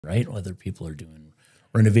right? Whether people are doing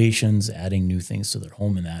renovations, adding new things to their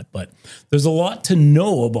home and that. But there's a lot to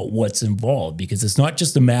know about what's involved, because it's not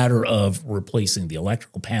just a matter of replacing the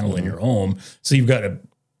electrical panel in your home. So you've got a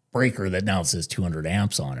breaker that now says 200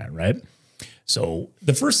 amps on it, right? So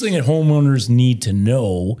the first thing that homeowners need to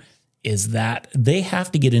know is that they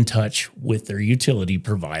have to get in touch with their utility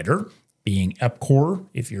provider, being EPCOR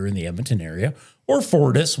if you're in the Edmonton area, or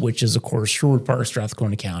Fortis, which is, of course, Sherwood Park,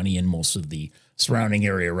 Strathcona County, and most of the surrounding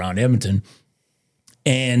area around Edmonton,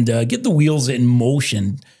 and get the wheels in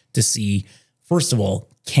motion to see, first of all,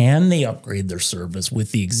 can they upgrade their service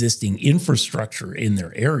with the existing infrastructure in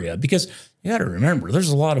their area? Because you got to remember, there's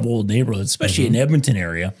a lot of old neighborhoods, especially in Edmonton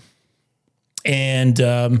area. And,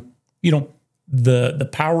 you know, the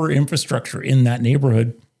power infrastructure in that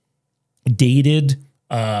neighborhood, dated,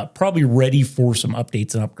 probably ready for some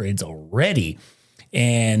updates and upgrades already.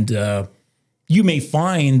 And you may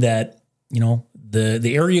find that, you know,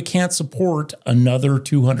 the area can't support another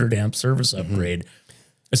 200 amp service upgrade,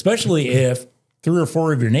 especially if 3 or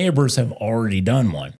 4 of your neighbors have already done one.